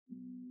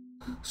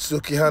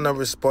Sukihana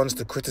responds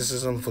to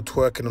criticism for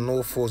twerking on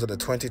all fours at the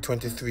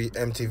 2023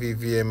 MTV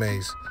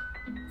VMAs.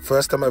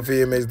 First time at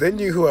VMAs, they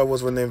knew who I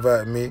was when they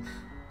invited me.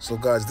 So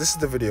guys, this is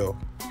the video.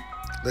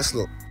 Let's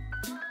look.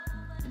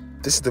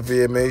 This is the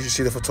VMAs. You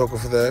see the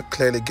photographer there,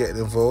 clearly getting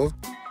involved.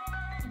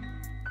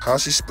 How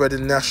she's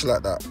spreading Nash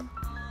like that.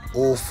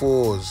 All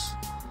fours.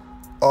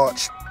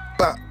 Arch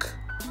back.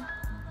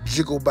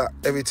 Jiggle back,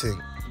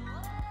 everything.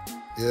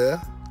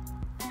 Yeah?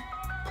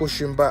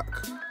 Pushing back.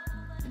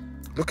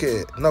 Look at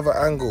it, another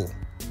angle.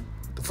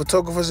 The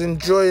photographer's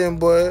enjoying,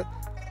 boy.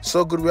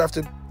 So good we have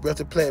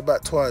to play it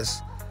back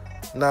twice.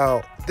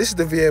 Now, this is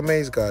the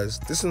VMAs, guys.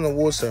 This is an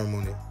award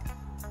ceremony.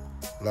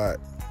 Like,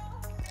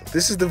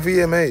 this is the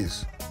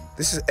VMAs.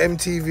 This is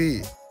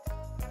MTV.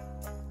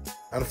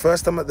 And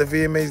first time at the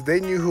VMAs, they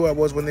knew who I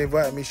was when they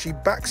invited me. She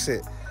backs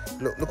it.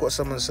 Look what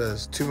someone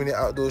says. Too many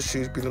outdoor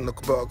shoes, been on the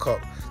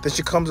buttercup. Then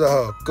she comes at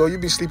her. Girl, you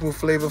been sleeping with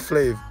Flavor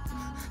Flav.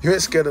 You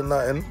ain't scared of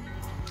nothing.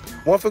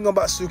 One thing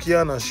about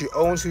Sukihana, she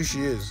owns who she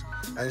is.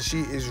 And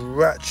she is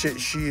ratchet,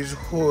 she is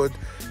hood,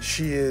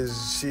 she is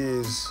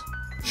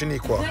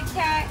Shaniqua. Good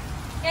cat,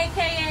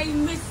 aka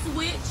Miss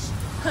Switch,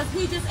 cause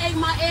he just ate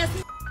my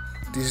ass.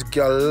 These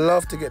girls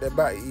love to get their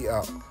back eat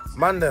out.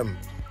 Man them,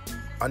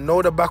 I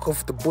know the back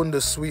of the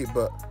bunda sweet,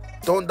 but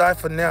don't die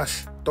for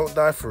Nash. Don't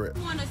die for it.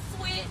 Wanna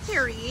switch?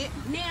 Period.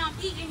 Now I'm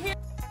eating here.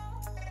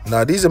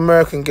 Now these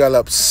American girls are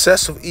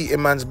obsessed with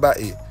eating man's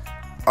batty.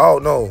 I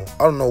don't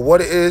know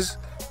what it is,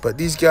 but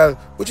these girls,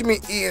 what you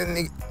mean eating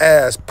the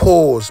ass?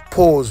 Pause.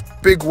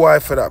 Big Y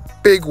for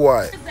that. Big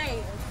Y.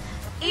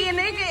 Eat a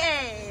nigga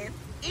ass.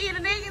 Eat a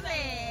nigga's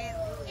ass.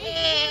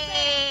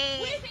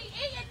 We be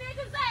eating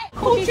niggas ass.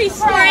 Coochie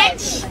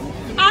stretch.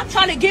 I'm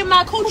trying to get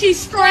my coochie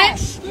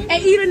stretch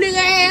and eat a nigga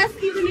ass.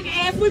 Eat a nigga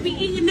ass. We be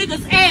eating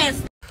niggas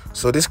ass.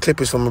 So this clip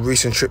is from a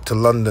recent trip to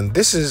London.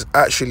 This is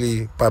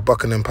actually by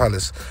Buckingham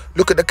Palace.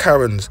 Look at the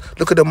Karens.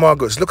 Look at the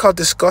Margarets. Look how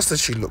disgusted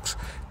she looks.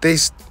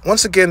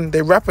 Once again,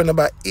 they're rapping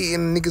about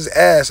eating niggas'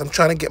 ass. I'm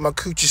trying to get my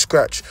coochie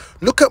scratched.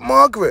 Look at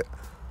Margaret.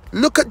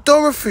 Look at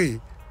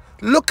Dorothy.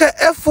 Look at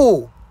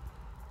Ethel.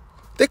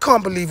 They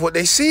can't believe what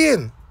they're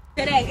seeing.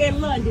 Today in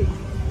London.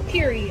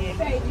 Period.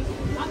 Baby.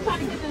 I'm trying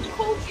to get this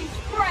coochie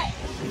scratched.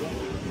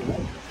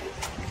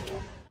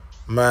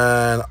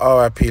 Man,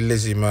 R.I.P.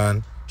 Lizzie,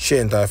 man. She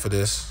ain't die for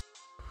this.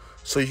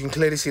 So you can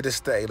clearly see the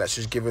aesthetic that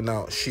she's giving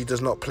out. She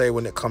does not play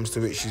when it comes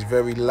to it. She's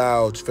very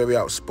loud, she's very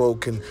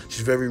outspoken,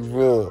 she's very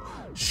raw.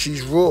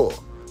 She's raw.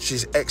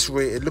 She's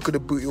X-rated. Look at the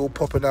booty all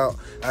popping out.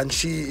 And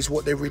she is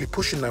what they're really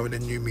pushing now in the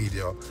new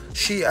media.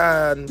 She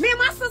and me and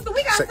my sister,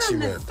 we got Sexy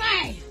something Red. to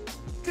say.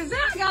 Cause y'all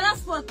got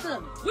us fucked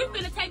up. We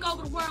finna take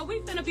over the world. We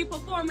finna be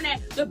performing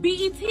at the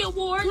BET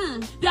Awards,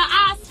 the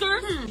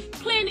Oscars,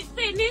 Planet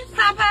Fitness,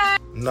 Popeye.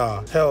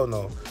 Nah, hell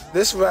no.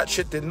 This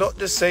ratchet did not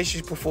just say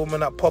she's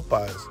performing at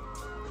Popeyes.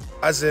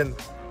 As in,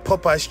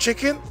 Popeye's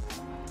chicken?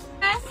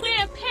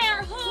 Planned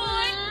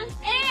Parenthood.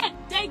 And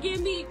they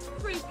give me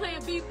free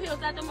Plan B pills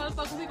at the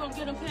motherfucker. We gonna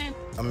get them planned.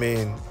 I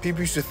mean,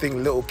 people used to think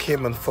Little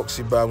Kim and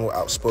Foxy Brown were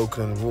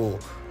outspoken and raw.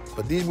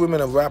 But these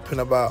women are rapping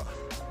about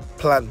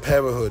Planned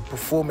Parenthood,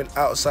 performing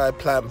outside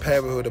Planned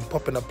Parenthood and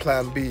popping a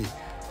Plan B.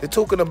 They're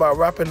talking about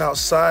rapping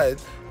outside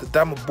the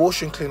damn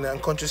abortion clinic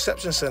and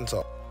contraception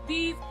center.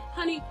 These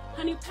honey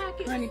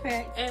packets. Honey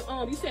packs.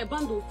 And you said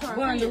bundles.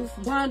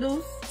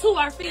 Bundles. To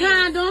our feet.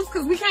 Condoms,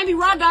 because we can't be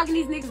raw dogging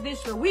these niggas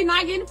this year. We're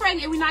not getting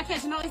pregnant. We're not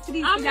catching no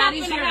STDs. I'm not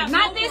this year.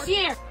 Not this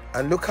year.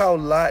 And look how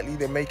lightly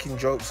they're making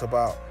jokes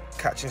about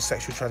catching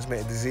sexually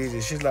transmitted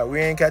diseases. She's like, we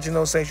ain't catching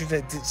no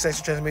sexually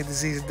transmitted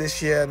diseases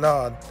this year.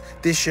 Nah,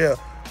 this year.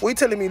 What are you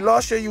telling me?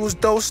 Last year you was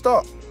dosed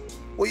up.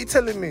 What are you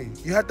telling me?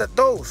 You had that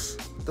dose.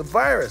 The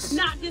virus.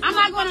 I'm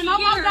not going to no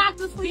more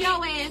doctors for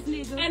your ass,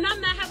 nigga. And I'm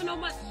not having no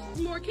much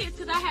more kids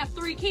because I have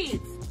 3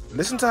 kids.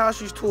 Listen to how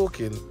she's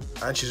talking,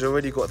 and she's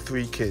already got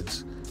 3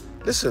 kids.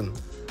 Listen,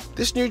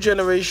 this new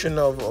generation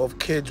of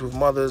kids with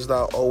mothers that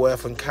are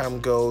OF and cam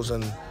girls,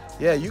 and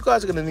yeah, you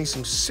guys are going to need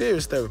some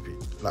serious therapy.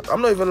 Like,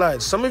 I'm not even lying.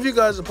 Some of you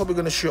guys are probably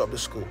going to shoot up the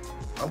school.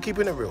 I'm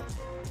keeping it real.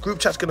 Group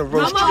chat's going to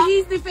roast No more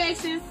yeast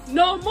infections.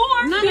 No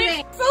more. None of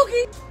that.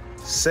 Suki.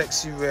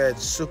 Sexy Red,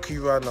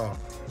 Sukihana,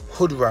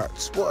 Hood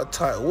Rats. What a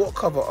title. What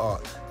cover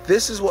art.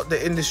 This is what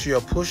the industry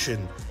are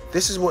pushing.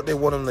 This is what they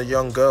want on the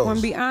young girls. I'm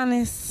gonna be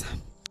honest,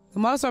 the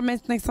most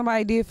romantic thing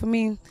somebody did for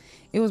me,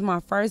 it was my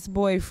first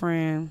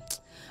boyfriend.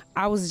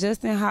 I was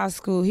just in high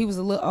school. He was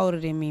a little older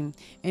than me,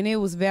 and it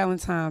was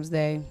Valentine's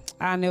Day.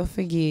 I'll never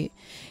forget.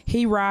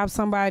 He robbed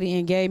somebody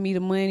and gave me the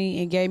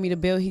money and gave me the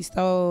bill he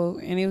stole,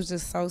 and it was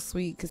just so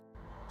sweet.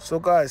 So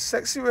guys,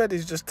 Sexy Red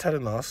is just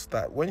telling us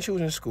that when she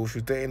was in school, she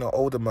was dating an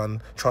older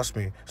man. Trust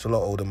me, it's a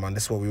lot older man.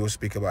 This is what we always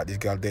speak about, these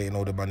girls dating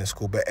older man in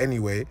school. But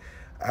anyway,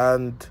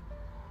 and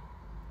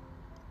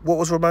what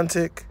was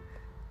romantic?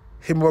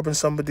 Him robbing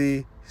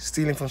somebody,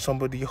 stealing from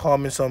somebody,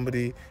 harming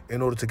somebody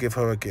in order to give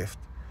her a gift.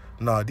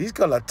 Nah, these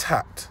girls are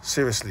tapped,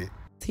 seriously.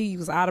 He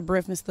was out of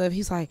breath and stuff.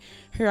 He's like,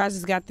 here, I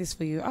just got this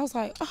for you. I was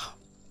like, oh,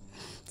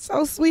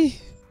 so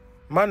sweet.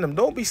 Man, them,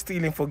 don't be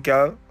stealing for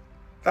gal.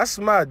 That's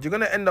mad. You're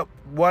going to end up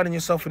winding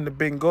yourself in the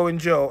bin, go in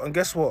jail, and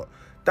guess what?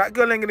 That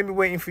girl ain't gonna be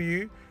waiting for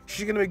you.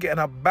 She's gonna be getting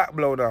her back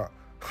blown out.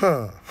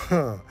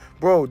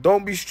 Bro,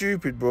 don't be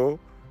stupid, bro.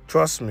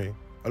 Trust me.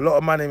 A lot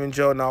of men in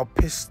jail now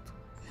pissed.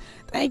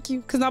 Thank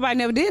you. Because nobody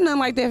never did nothing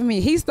like that for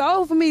me. He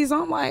stole for me,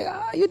 so I'm like,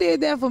 you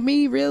did that for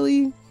me,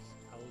 really?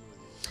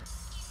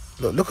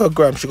 Look her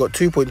gram. She got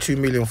 2.2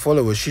 million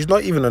followers. She's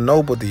not even a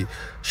nobody.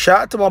 Shout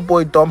out to my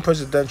boy Dom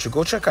Presidential.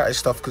 Go check out his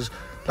stuff, because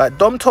like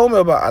Dom told me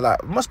about it, like,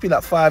 it must be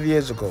like 5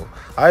 years ago.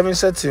 I even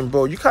said to him,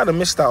 bro, you kind of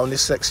missed out on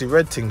this sexy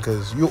red thing,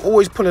 because you're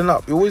always pulling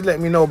up. You always let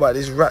me know about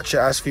these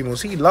ratchet ass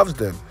females. He loves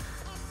them.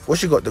 What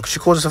she got? She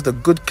calls herself the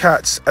good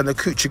cats and the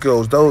coochie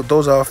girls.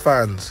 Those are her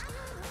fans.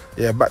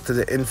 Yeah, back to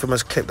the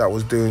infamous clip that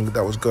was going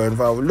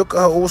viral. Look at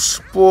her all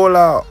sprawl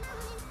out.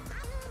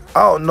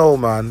 I don't know,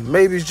 man.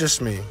 Maybe it's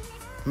just me.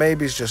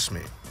 Maybe it's just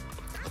me.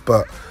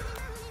 But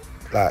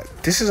like,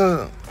 this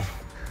isn't.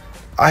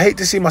 I hate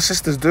to see my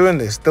sisters doing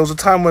this. There was a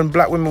time when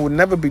black women would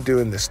never be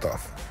doing this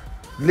stuff.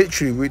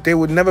 Literally, they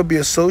would never be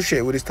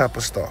associated with this type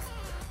of stuff,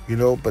 you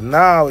know. But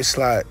now it's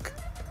like,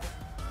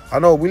 I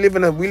know we live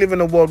in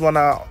a world run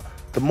out.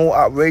 The more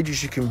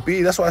outrageous you can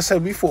be. That's what I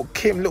said. We thought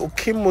little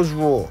Kim was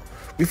raw.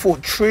 We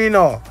thought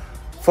Trina,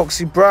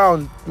 Foxy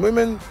Brown,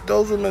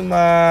 those women,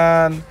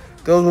 man.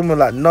 Those women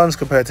like nuns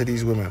compared to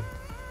these women.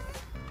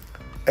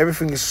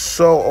 Everything is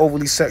so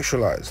overly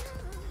sexualized.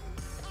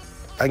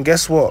 And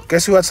guess what?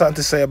 Guess who had something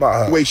to say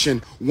about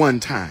her? One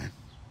time.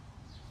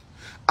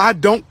 I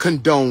don't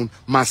condone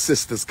my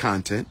sister's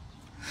content.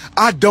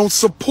 I don't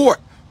support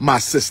my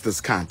sister's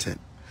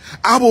content.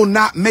 I will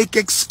not make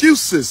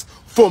excuses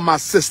for my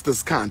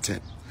sister's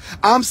content.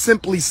 I'm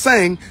simply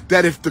saying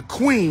that if the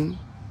queen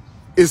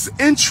is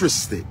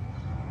interested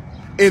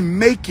in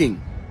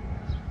making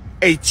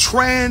a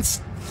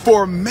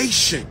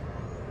transformation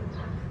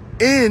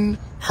in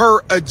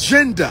her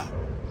agenda,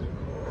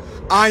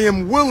 I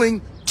am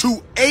willing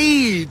to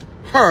aid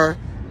her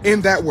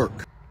in that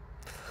work.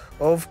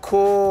 Of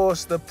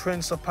course, the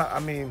prince of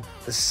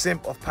the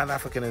simp of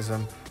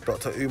Pan-Africanism,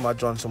 Dr. Umar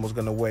Johnson, was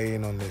going to weigh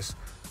in on this.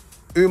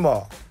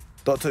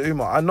 Dr.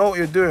 Umar, I know what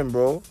you're doing,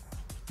 bro.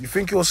 You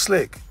think you're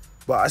slick,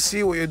 but I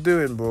see what you're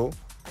doing, bro.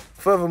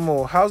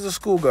 Furthermore, how's the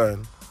school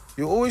going?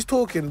 You're always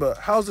talking, but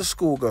how's the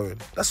school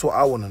going? That's what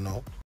I want to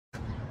know.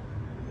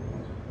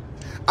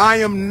 I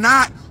am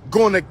not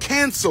going to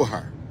cancel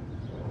her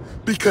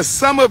because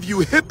some of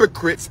you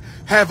hypocrites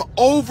have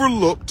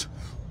overlooked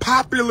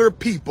popular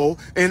people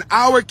in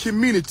our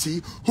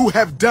community who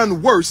have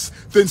done worse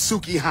than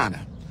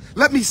Sukihana.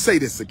 Let me say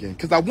this again,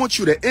 because I want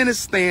you to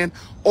understand,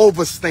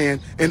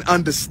 overstand, and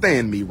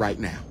understand me right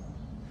now.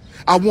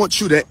 I want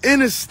you to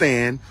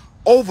understand,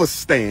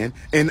 overstand,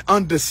 and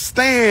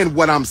understand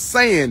what I'm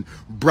saying,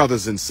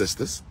 brothers and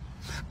sisters.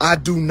 I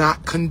do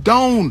not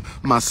condone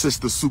my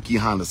sister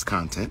Sukihana's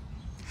content.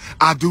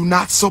 I do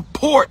not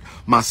support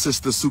my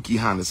sister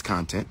Sukihana's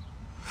content.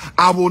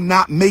 I will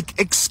not make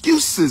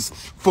excuses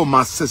for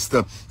my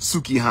sister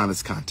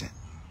Sukihana's content.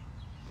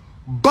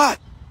 But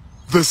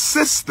the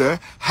sister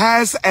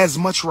has as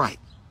much right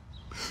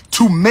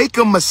to make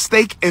a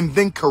mistake and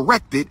then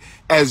correct it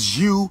as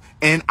you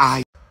and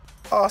I.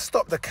 Oh,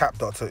 stop the cap,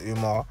 Dr.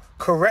 Umar.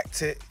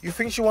 Correct it? You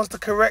think she wants to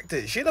correct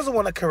it? She doesn't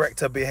want to correct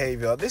her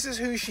behavior. This is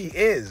who she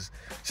is.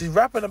 She's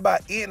rapping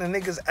about eating a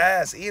nigga's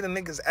ass,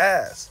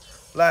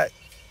 Like,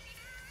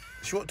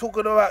 she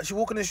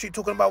walking the street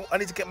talking about, I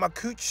need to get my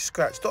cooch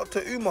scratched.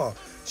 Dr. Umar,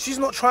 she's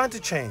not trying to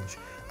change.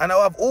 And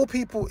out of all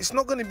people, it's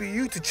not going to be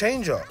you to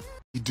change her.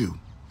 You do.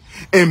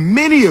 And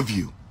many of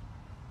you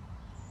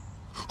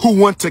who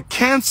want to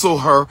cancel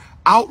her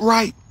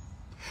outright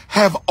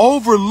have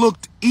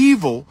overlooked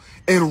evil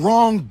and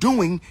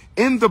wrongdoing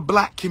in the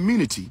black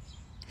community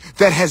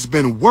that has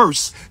been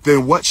worse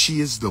than what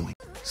she is doing.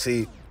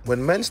 See,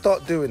 when men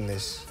start doing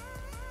this,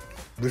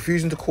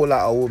 refusing to call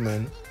out a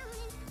woman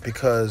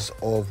because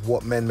of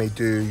what men may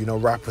do, you know,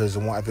 rappers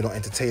and whatever, not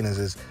entertainers,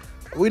 is,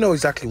 we know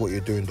exactly what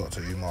you're doing,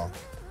 Dr. Umar.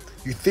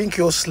 You think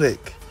you're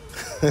slick.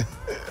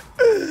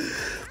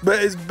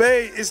 But it's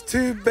bait. It's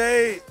too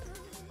bait.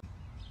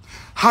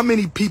 How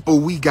many people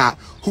we got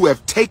who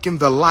have taken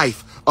the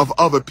life of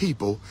other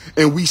people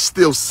and we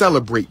still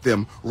celebrate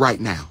them right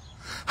now?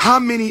 How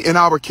many in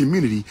our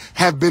community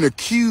have been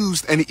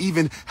accused and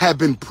even have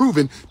been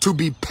proven to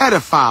be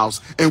pedophiles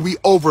and we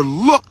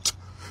overlooked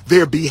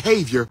their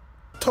behavior?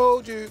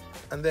 Told you,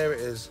 and there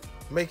it is.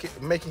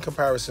 Making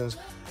comparisons.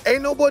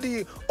 Ain't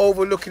nobody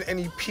overlooking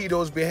any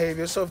pedos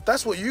behavior. So if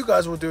that's what you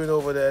guys were doing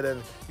over there,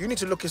 then you need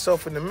to look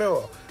yourself in the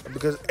mirror.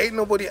 Because ain't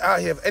nobody out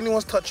here. If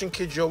anyone's touching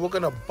kids, we're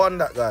gonna bun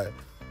that guy.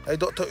 Hey,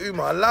 Dr.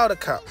 Umar, allow the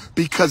cap.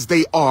 Because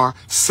they are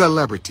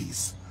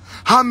celebrities.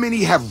 How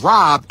many have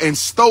robbed and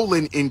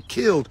stolen and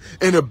killed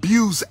and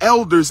abused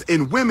elders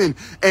and women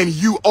and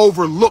you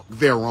overlook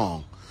their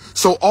wrong?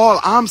 So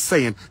all I'm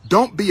saying,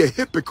 don't be a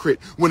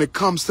hypocrite when it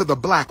comes to the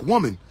black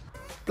woman.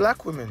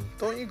 Black women,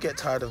 don't you get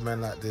tired of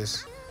men like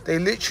this? They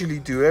literally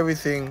do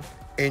everything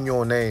in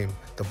your name.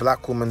 The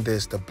black woman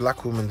this, the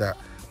black woman that.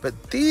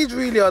 But these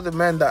really are the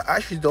men that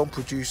actually don't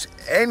produce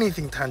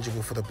anything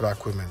tangible for the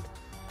black women.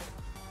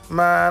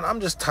 Man, I'm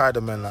just tired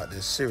of men like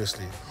this,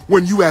 seriously.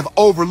 When you have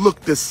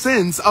overlooked the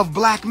sins of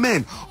black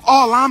men.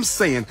 All I'm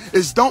saying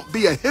is don't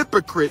be a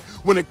hypocrite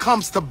when it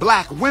comes to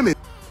black women.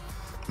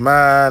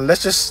 Man,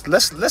 let's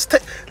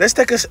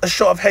take a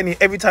shot of Henny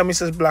every time he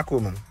says black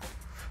woman.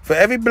 For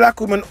every black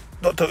woman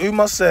Dr.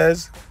 Umar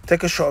says,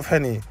 take a shot of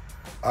Henny.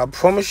 I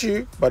promise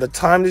you, by the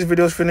time this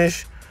video's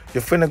finished,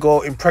 you're finna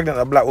go impregnate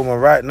a black woman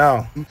right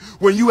now.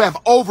 When you have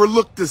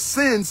overlooked the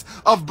sins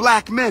of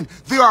black men,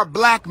 there are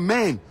black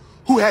men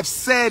who have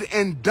said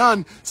and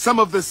done some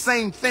of the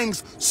same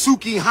things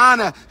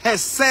Sukihana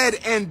has said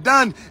and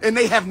done, and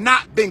they have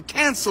not been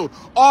canceled.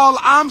 All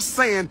I'm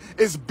saying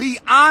is be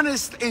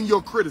honest in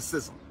your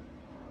criticism.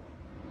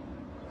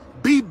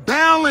 Be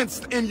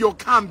balanced in your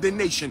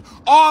condemnation.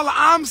 All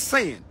I'm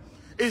saying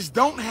is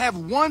don't have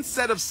one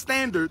set of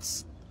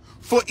standards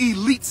for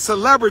elite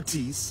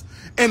celebrities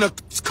and a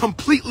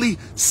completely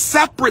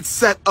separate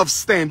set of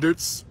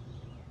standards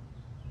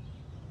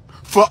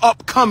for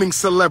upcoming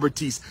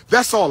celebrities.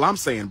 That's all I'm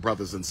saying,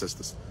 brothers and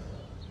sisters.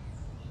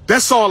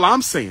 That's all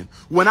I'm saying.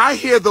 When I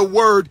hear the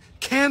word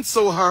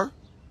cancel her,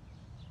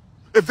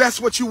 if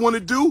that's what you want to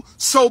do,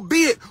 so be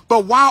it.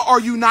 But why are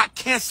you not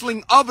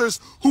canceling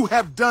others who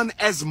have done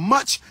as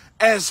much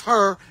as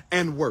her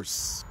and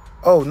worse?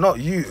 Oh, not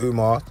you,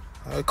 Umar.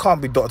 It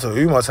can't be Dr.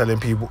 Umar telling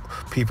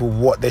people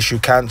what they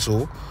should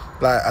cancel.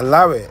 Like,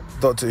 allow it,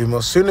 Dr. Umar.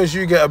 As soon as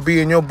you get a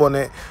bee in your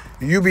bonnet,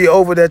 you be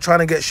over there trying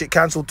to get shit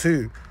cancelled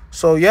too.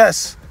 So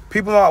yes,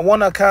 people might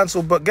want to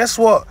cancel, but guess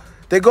what?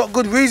 They got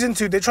good reason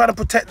to. They're trying to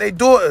protect their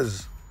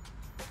daughters.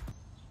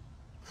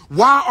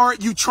 Why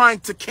aren't you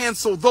trying to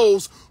cancel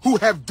those who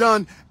have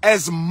done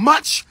as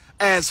much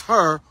as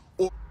her?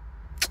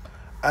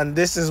 And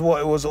this is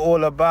what it was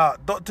all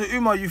about. Dr.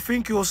 Umar, you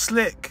think you're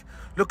slick.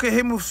 Look at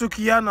him with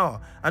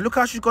Sukihana. And look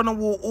how she's gonna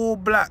wear all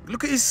black.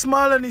 Look at his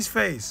smile on his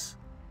face.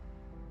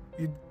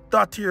 You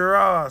dirty your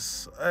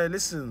ass. Hey,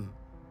 listen,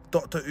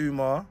 Dr.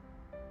 Umar.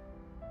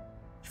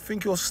 You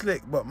think you're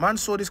slick, but man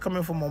saw this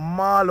coming from a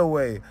mile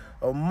away.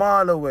 A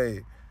mile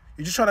away.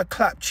 You're just trying to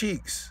clap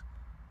cheeks.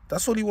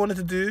 That's all he wanted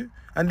to do.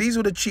 And these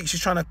were the cheeks he's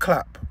trying to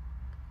clap.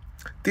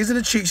 These are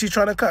the cheeks he's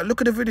trying to clap.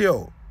 Look at the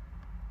video.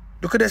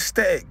 Look at the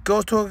aesthetic.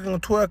 Girls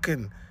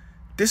twerking.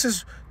 This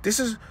is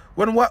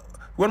when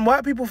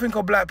white people think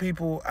of black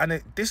people,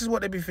 and this is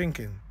what they be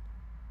thinking.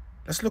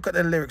 Let's look at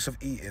the lyrics of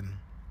Eating.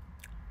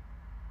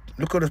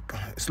 Look at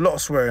it's a lot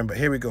of swearing, but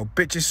here we go.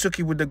 Bitch is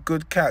Suki with the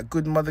good cat,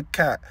 good mother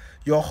cat.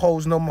 Your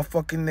hoes know my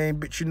fucking name,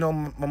 bitch. You know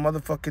my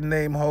motherfucking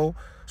name, ho.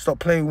 Stop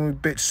playing with me,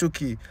 bitch.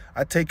 Suki.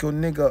 I take your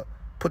nigga,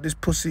 put this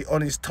pussy on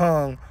his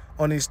tongue.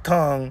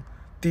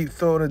 Deep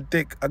throat and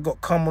dick. I got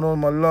cum on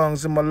my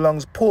lungs, in my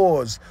lungs.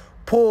 Pause.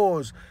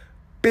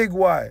 Big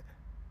Y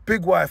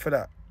for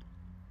that.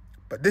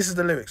 But this is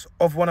the lyrics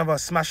of one of our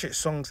smash hit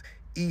songs,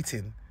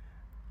 Eating.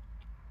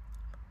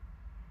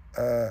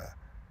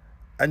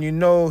 And you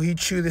know he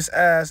chew this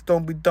ass.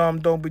 Don't be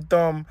dumb.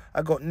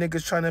 I got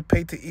niggas trying to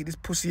pay to eat this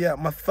pussy out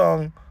my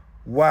thong.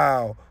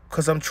 Wow.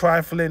 Cause I'm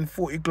trifling.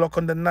 40 Glock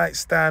on the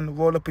nightstand.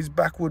 Roll up his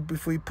backwood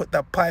before he put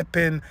that pipe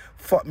in.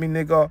 Fuck me,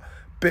 nigga.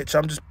 Bitch,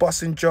 I'm just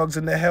busting jugs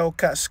in the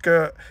Hellcat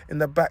skirt in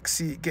the back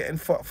seat, getting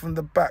fucked from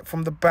the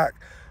back.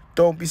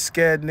 Don't be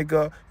scared,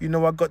 nigga. You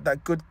know I got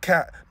that good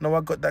cat.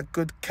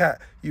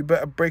 You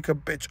better break a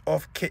bitch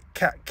off. Kit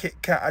Kat.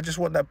 I just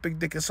want that big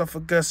dick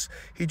esophagus.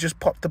 He just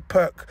popped a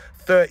perk.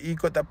 30,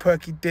 got that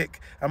perky dick.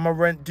 And my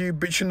rent due,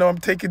 bitch, you know I'm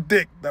taking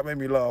dick. That made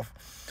me laugh.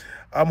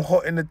 I'm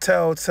hot in the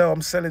tell.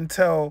 I'm selling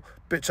tell.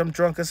 Bitch, I'm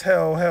drunk as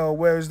hell.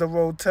 Where is the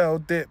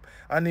Rotel dip?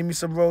 I need me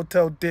some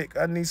Rotel dick.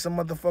 I need some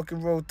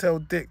motherfucking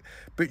Rotel dick.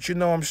 Bitch, you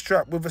know I'm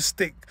strapped with a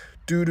stick.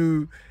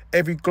 Doo-doo.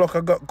 Every Glock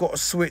I got a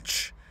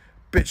switch.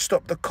 Bitch,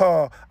 stop the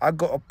car. I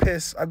got a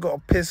piss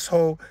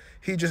hole.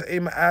 He just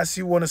ate my ass.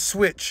 You want to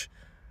switch?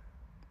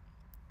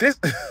 These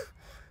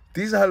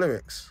are her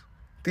lyrics.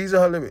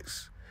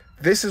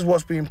 This is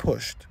what's being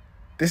pushed.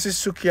 This is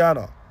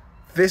Sukihana.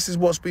 This is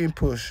what's being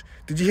pushed.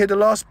 Did you hear the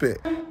last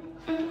bit?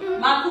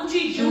 My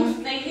Gucci juice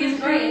make his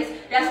dress.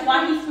 That's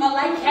why he smell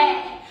like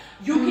cat.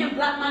 You can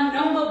block my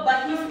number,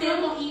 but he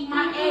still gon' eat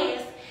my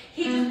ass.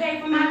 He just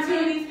paid for my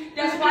titties.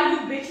 That's why you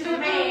bitches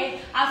mad.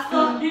 I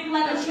suck dick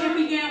like a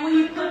champion when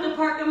he put the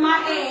perk in my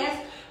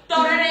ass.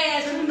 Throw that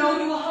ass, you know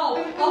you a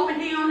hoe. Up and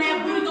down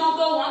that booty gon'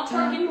 go. I'm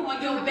twerking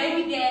on your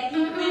baby daddy.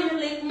 He finna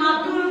lick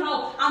my booty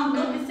hole. I'm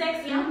looking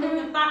sexy. I'm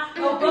looking fine.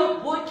 No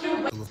broke boy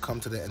can wait. We've come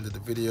to the end of the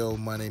video.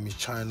 My name is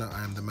China.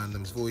 I am the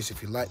Mynameischyna voice.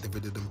 If you like the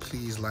video, then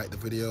please like the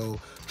video,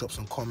 drop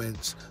some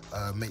comments,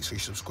 make sure you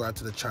subscribe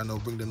to the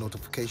channel, ring the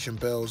notification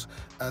bells,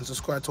 and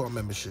subscribe to our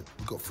membership.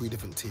 We've got 3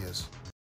 different tiers.